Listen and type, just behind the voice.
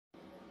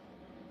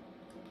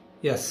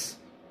Yes,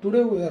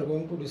 today we are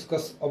going to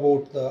discuss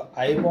about the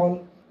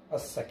eyeball, a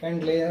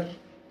second layer.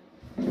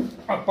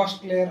 A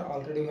first layer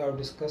already we have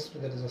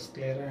discussed, there is a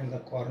sclera and the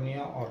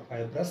cornea or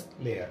fibrous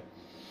layer.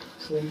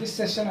 So in this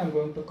session I am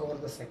going to cover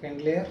the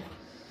second layer.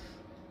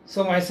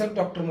 So myself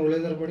Dr.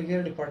 MURALEEDHAR,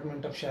 BADIGER,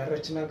 Department of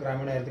Sharachana,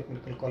 Gramina Ayurvedic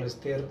Medical College,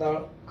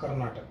 Tirtha,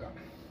 Karnataka.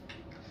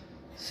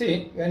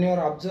 See, when you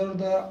are observe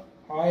the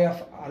eye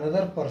of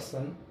another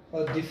person,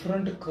 a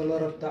different color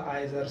of the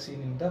eyes are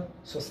seen in the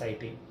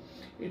society.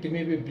 It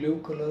may be blue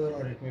color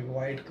or it may be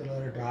white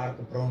color,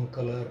 dark brown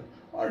color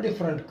or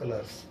different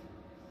colors.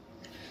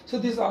 So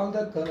these all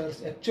the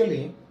colors.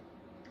 Actually,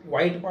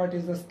 white part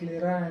is the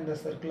sclera and the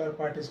circular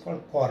part is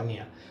called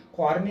cornea.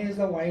 Cornea is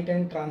the white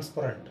and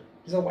transparent.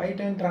 Is a white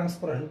and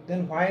transparent,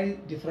 then why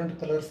different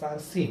colors are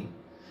seen?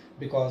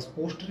 Because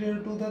posterior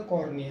to the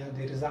cornea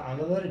there is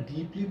another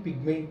deeply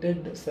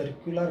pigmented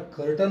circular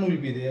curtain will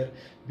be there.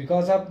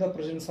 Because of the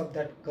presence of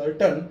that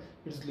curtain,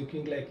 it is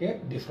looking like a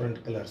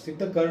different color. If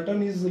the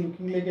curtain is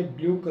looking like a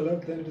blue color,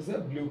 then it is a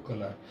blue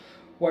color.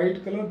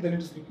 White color, then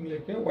it is looking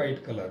like a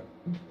white color.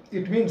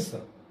 It means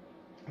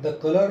the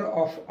color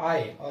of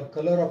eye or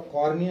color of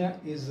cornea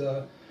is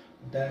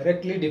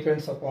directly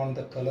depends upon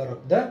the color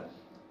of the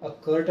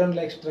curtain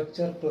like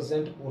structure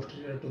present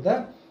posterior to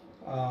the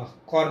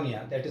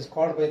cornea, that is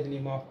called by the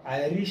name of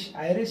iris.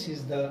 Iris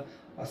is the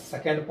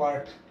second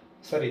part,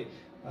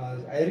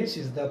 iris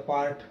is the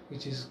part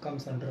which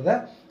comes under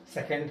the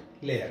second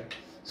layer.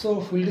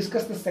 So we'll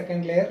discuss the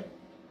second layer,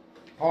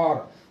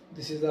 or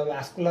this is the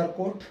vascular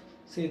coat.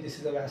 See, this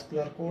is a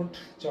vascular coat,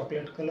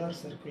 chocolate color,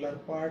 circular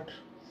part.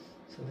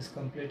 So this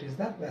complete is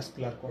the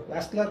vascular coat.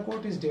 Vascular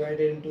coat is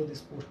divided into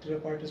this posterior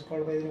part is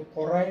called by the name of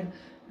choroid,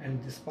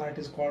 and this part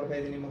is called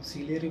by the name of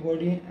ciliary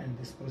body, and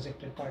this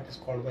projected part is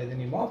called by the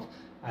name of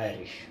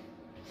iris.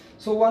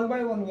 So one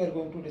by one we are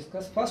going to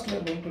discuss. First we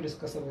are going to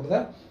discuss about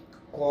the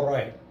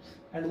choroid.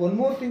 And one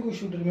more thing we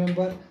should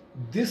remember,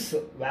 this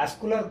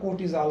vascular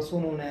coat is also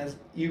known as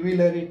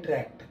uvulary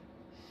tract.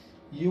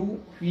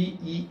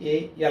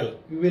 U-V-E-A-L,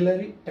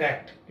 uvulary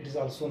tract, it is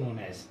also known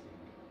as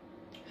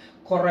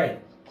choroid.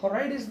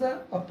 Choroid is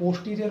the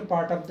posterior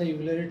part of the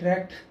uvulary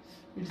tract.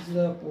 It is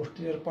the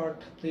posterior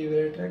part of the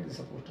uvulary tract. This is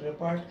a posterior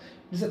part.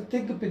 It is a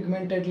thick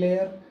pigmented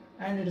layer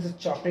and it is a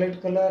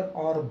chocolate color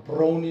or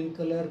brown in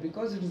color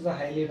because it is a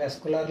highly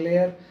vascular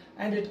layer,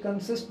 and it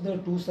consists of the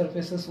two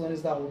surfaces. One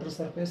is the outer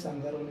surface,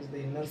 another one is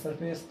the inner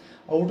surface.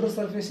 Outer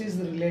surface is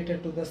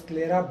related to the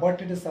sclera,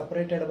 but it is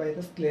separated by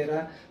the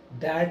sclera.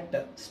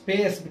 That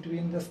space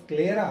between the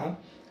sclera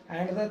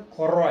and the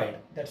choroid,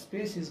 that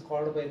space is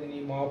called by the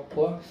name of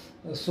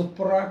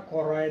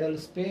suprachoroidal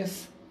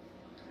space,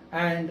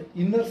 and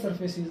inner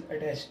surface is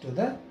attached to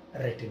the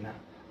retina.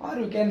 Or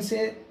you can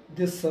say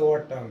this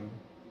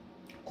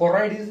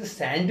choroid is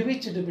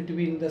sandwiched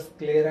between the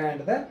sclera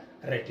and the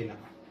retina.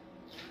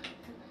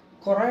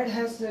 Choroid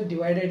has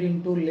divided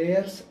into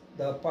layers.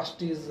 The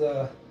first is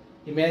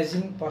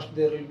imagine first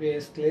there will be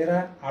a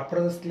sclera.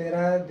 After the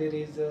sclera there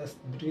is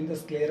between the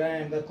sclera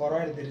and the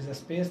choroid there is a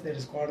space that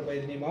is called by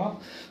the name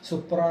of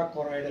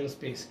suprachoroidal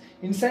space.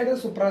 Inside the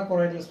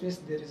suprachoroidal space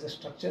there is a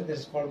structure that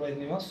is called by the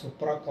name of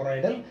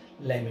suprachoroidal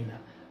lamina.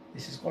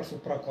 This is called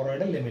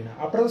suprachoroidal lamina.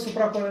 After the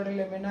suprachoroidal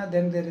lamina,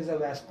 then there is a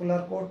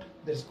vascular coat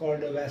that is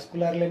called a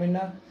vascular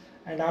lamina.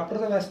 And after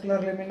the vascular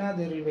lamina,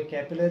 there will be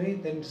capillary,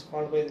 then it is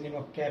called by the name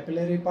of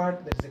capillary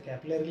part, that is the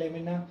capillary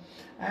lamina.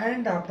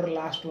 And after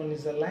last one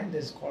is a line that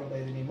is called by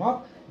the name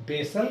of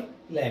basal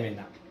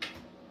lamina.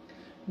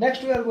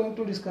 Next we are going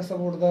to discuss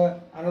about the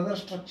another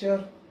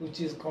structure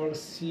which is called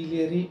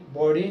ciliary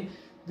body.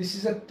 This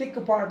is a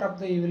thick part of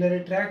the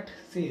uvulary tract.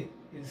 See,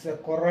 this is a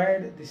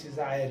choroid, this is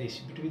the iris.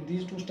 Between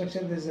these two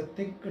structures there is a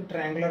thick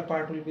triangular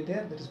part will be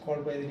there, that is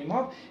called by the name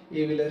of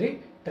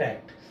uvulary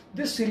tract.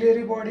 This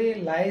ciliary body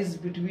lies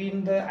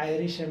between the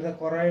iris and the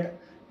choroid.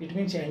 It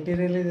means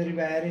anteriorly there will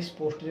be iris,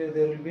 posteriorly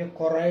there will be a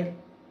choroid.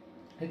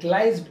 It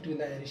lies between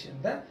the iris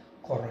and the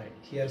choroid.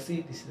 Here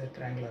see, this is the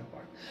triangular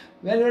part.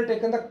 When we have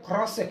taken the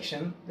cross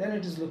section, then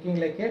it is looking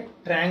like a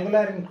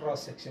triangular in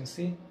cross section.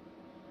 See,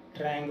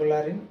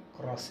 triangular in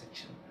cross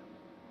section.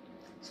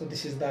 So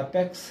this is the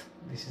apex,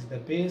 this is the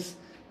base,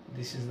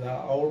 this is the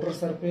outer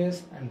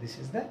surface, and this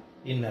is the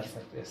inner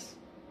surface.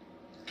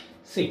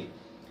 See,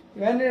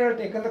 when you have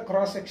taken the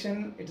cross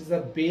section, it is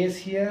the base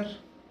here,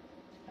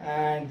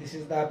 and this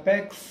is the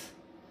apex,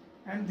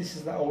 and this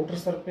is the outer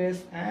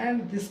surface,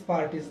 and this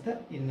part is the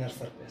inner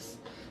surface.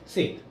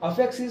 See,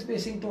 apex is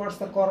facing towards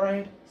the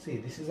choroid. See,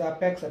 this is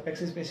apex,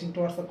 apex is facing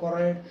towards the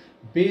choroid,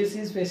 base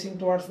is facing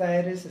towards the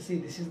iris. See,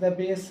 this is the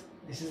base,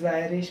 this is the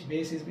iris,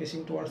 base is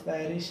facing towards the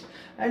iris,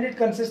 and it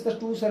consists of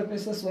two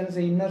surfaces. One is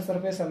the inner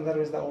surface,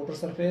 another is the outer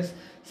surface.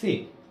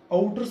 See,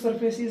 outer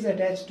surface is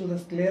attached to the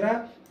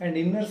sclera and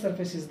inner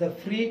surface is the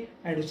free,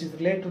 and which is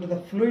related to the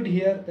fluid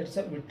here, that's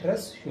a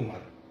vitreous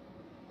humor.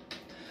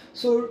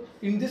 So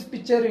in this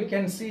picture you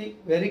can see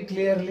very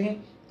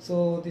clearly.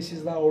 So this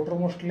is the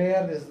outermost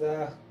layer, this is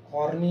the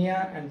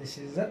cornea, and this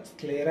is the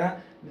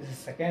sclera. This is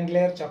second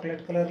layer,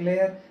 chocolate color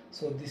layer.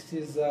 So this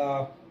is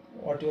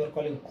what you are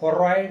calling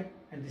choroid,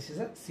 and this is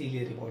a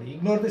ciliary body.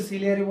 Ignore the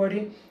ciliary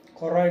body,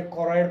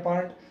 choroid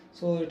part.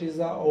 So it is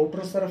the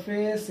outer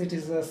surface, it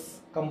is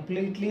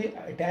completely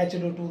attached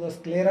to the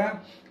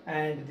sclera,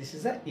 and this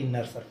is the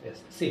inner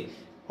surface. See,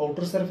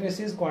 outer surface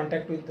is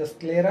contact with the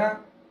sclera,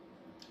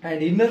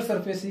 and inner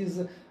surface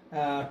is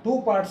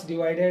two parts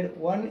divided.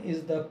 One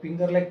is the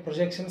finger-like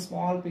projection,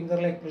 small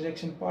finger-like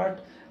projection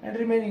part, and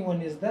remaining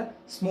one is the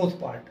smooth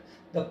part.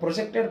 The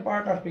projected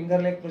part or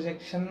finger-like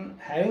projection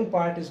having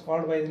part is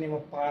called by the name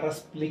of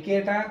pars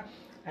pliccata,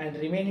 and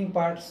remaining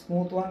part,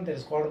 smooth one, that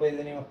is called by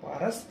the name of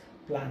pars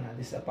plana.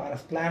 This is a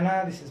pars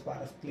plana, this is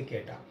pars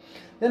pliccata.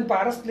 Then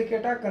pars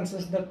pliccata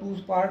consists the two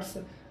parts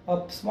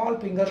of small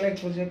finger-like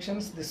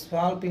projections. The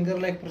small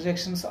finger-like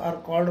projections are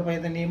called by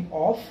the name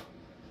of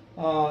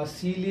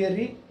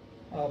ciliary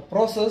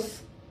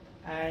process,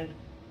 and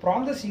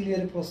from the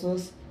ciliary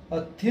process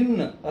a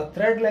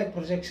thread-like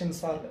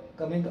projections are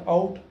coming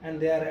out and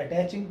they are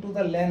attaching to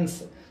the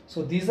lens.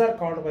 So these are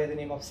called by the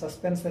name of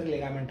suspensory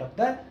ligament of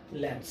the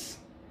lens.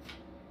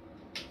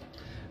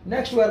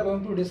 Next we are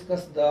going to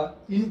discuss the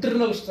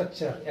internal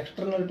structure,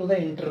 external to the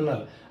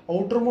internal.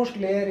 Outermost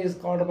layer is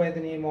called by the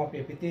name of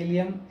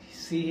epithelium.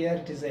 See here,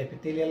 it is a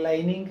epithelial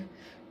lining.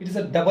 It is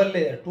a double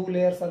layer. Two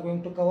layers are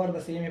going to cover.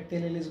 The same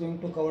epithelial is going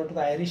to cover to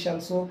the iris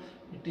also.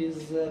 It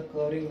is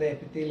covering the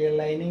epithelial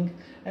lining.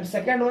 And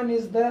second one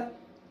is the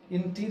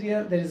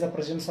interior. There is a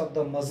presence of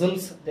the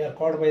muscles. They are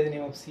called by the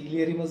name of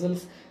ciliary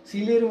muscles.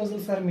 Ciliary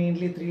muscles are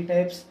mainly three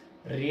types.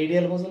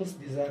 Radial muscles,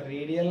 these are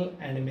radial,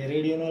 and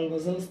meridional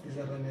muscles, these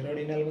are the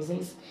meridional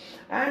muscles,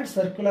 and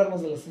circular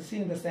muscles. You see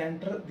in the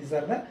center, these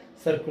are the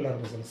circular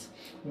muscles.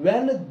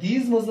 When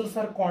these muscles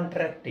are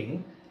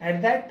contracting,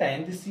 at that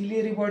time the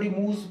ciliary body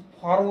moves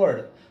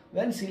forward.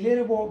 When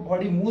ciliary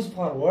body moves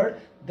forward,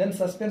 then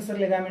suspensory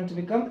ligaments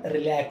become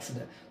relaxed.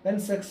 When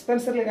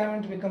suspensory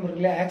ligaments become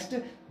relaxed,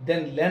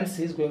 then lens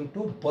is going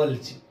to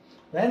bulge.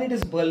 When it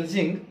is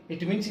bulging,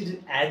 it means it is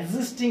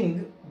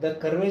adjusting the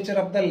curvature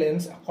of the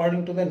lens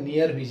according to the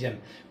near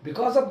vision.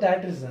 Because of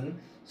that reason,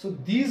 so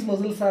these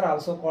muscles are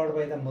also called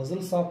by the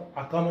muscles of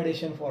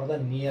accommodation for the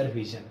near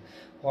vision.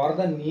 For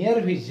the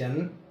near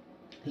vision,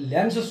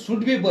 lens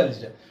should be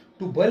bulged.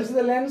 To bulge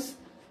the lens,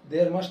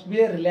 there must be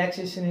a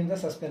relaxation in the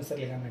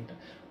suspensory ligament.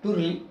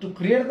 To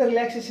create the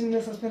relaxation in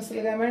the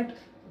suspensory ligament,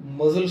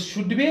 muscles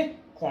should be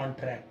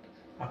contract.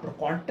 After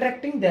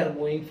contracting, they are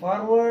moving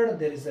forward,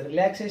 there is a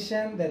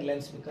relaxation, then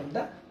lens become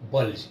the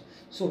bulge.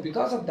 So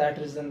because of that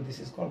reason, this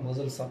is called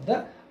muscles of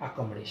the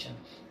accommodation.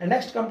 And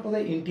next come to the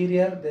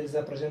interior, there is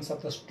the presence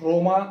of the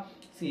stroma.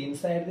 See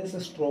inside this,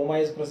 stroma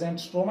is present.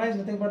 Stroma is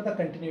nothing but the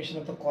continuation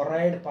of the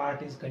choroid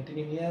part is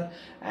continue here.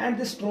 And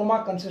this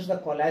stroma consists of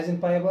the collagen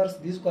fibers.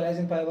 These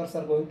collagen fibers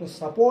are going to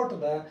support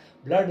the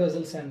blood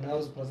vessels and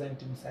nerves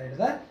present inside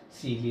the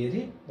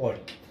ciliary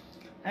body.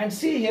 And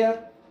see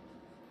here,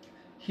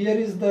 here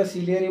is the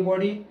ciliary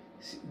body.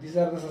 These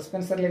are the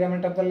suspensory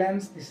ligament of the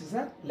lens. This is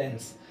a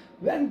lens.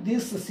 When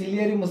these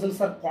ciliary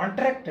muscles are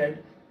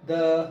contracted,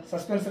 the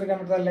suspensory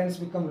ligament of the lens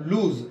become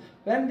loose.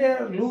 When they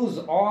are loose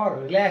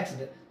or relaxed,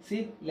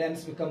 see,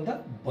 lens become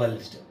the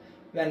bulged.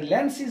 When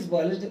lens is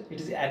bulged,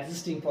 it is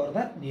adjusting for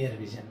the near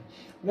vision.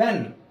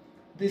 When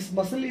this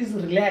muscle is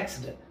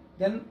relaxed,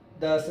 then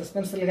the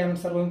suspensory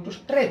ligaments are going to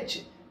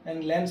stretch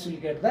and lens will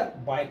get the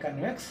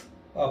biconvex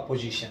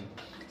position.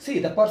 See,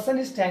 the person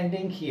is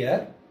standing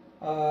here,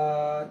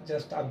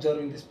 just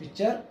observing this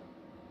picture.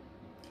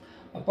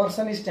 A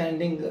person is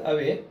standing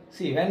away.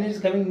 See, when it is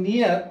coming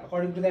near,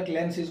 according to that,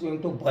 lens is going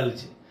to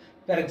bulge.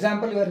 For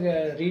example, you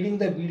are reading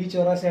the B.D.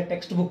 Chaurasia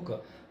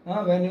textbook.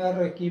 When you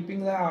are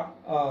keeping the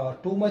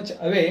too much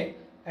away,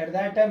 at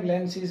that time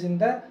lens is in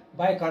the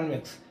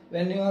biconvex.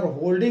 When you are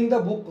holding the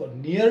book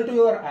near to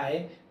your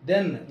eye,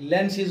 then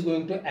lens is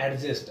going to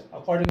adjust.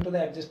 According to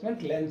the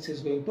adjustment, lens is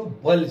going to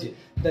bulge.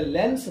 The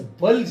lens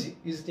bulge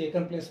is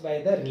taken place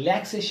by the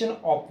relaxation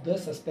of the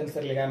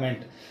suspensory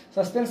ligament.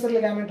 Suspensory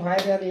ligament, why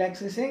they are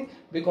relaxing?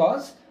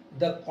 Because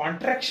the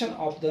contraction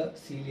of the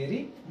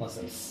ciliary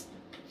muscles.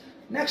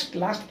 Next,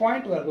 last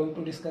point we are going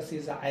to discuss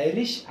is the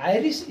iris.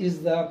 Iris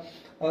is the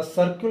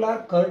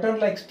circular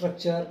curtain-like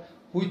structure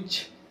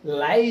which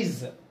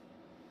lies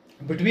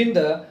between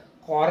the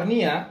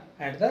cornea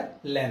and the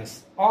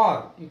lens,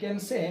 or you can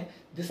say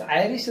this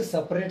iris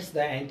separates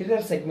the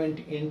anterior segment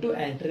into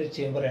anterior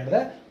chamber and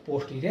the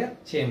posterior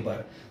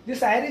chamber.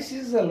 This iris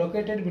is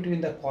located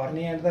between the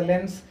cornea and the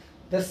lens.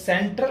 The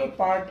central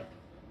part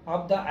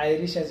of the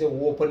iris has a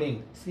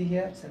opening. See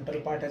here,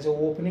 central part has a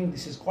opening.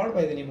 This is called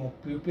by the name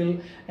of pupil,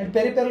 and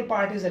peripheral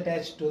part is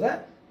attached to the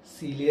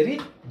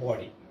ciliary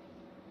body.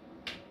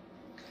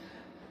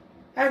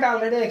 And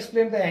already I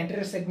explained the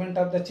anterior segment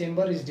of the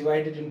chamber is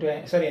divided into,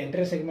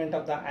 anterior segment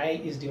of the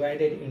eye is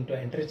divided into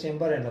anterior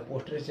chamber and the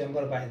posterior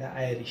chamber by the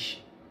iris.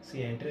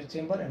 See, anterior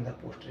chamber and the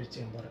posterior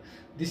chamber.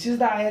 This is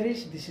the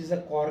iris, this is the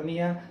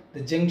cornea.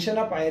 The junction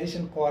of iris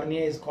and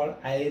cornea is called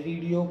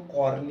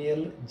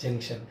iridocorneal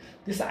junction.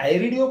 This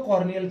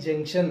iridocorneal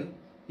junction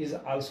is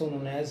also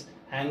known as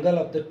angle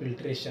of the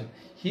filtration.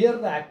 Here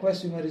the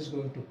aqueous humor is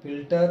going to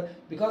filter.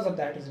 Because of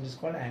that, it is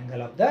called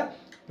angle of the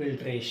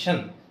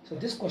filtration. So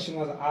this question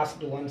was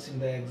asked once in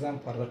the exam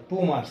for the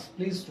 2 marks.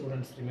 Please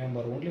students remember,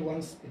 only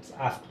once it's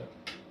asked.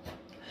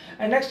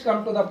 And next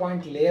come to the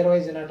point, layer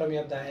wise anatomy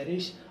of the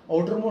iris.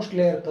 Outermost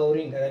layer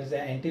covering, that is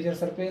the anterior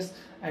surface,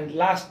 and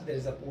last there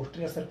is a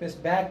posterior surface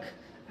back,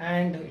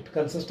 and it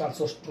consists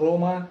also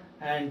stroma,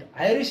 and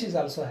iris is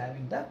also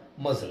having the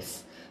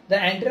muscles. The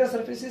anterior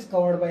surface is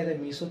covered by the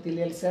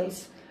mesothelial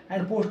cells,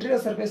 and posterior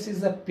surface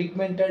is a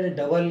pigmented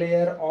double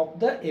layer of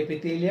the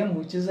epithelium,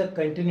 which is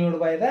continued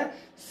by the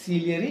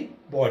ciliary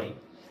body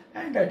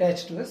and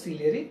attached to the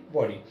ciliary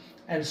body.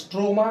 And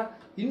stroma,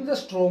 in the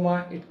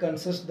stroma it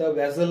consists the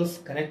vessels,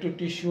 connective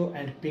tissue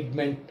and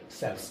pigment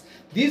cells.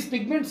 These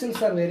pigment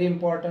cells are very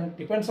important.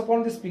 Depends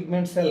upon these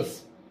pigment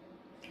cells,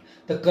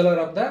 the color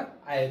of the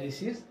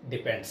iris is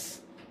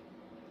depends.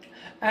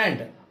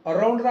 And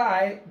around the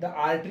eye, the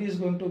artery is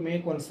going to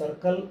make one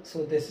circle,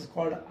 so this is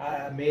called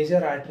a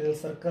major arterial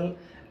circle,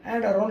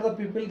 and around the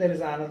pupil there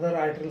is another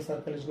arterial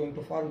circle is going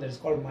to form, that is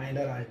called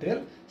minor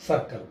arterial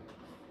circle.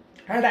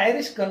 And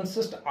iris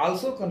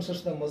also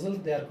consists the muscles,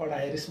 they are called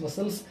iris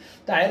muscles.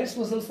 The iris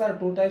muscles are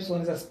two types,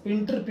 one is a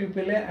sphincter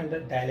pupillae and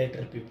a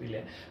dilator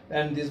pupillae.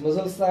 When these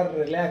muscles are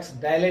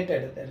relaxed,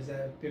 dilated, that is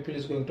a pupil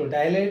is going to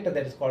dilate, that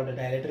is called a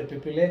dilator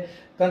pupillae.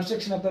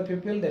 Constriction of the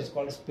pupil, that is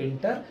called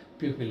sphincter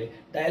pupillae.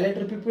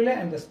 Dilator pupillae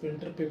and the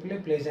sphincter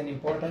pupillae plays an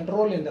important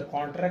role in the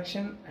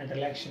contraction and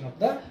relaxation of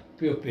the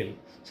pupil.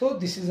 So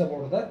this is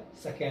about the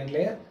second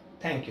layer.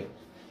 Thank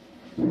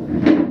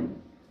you.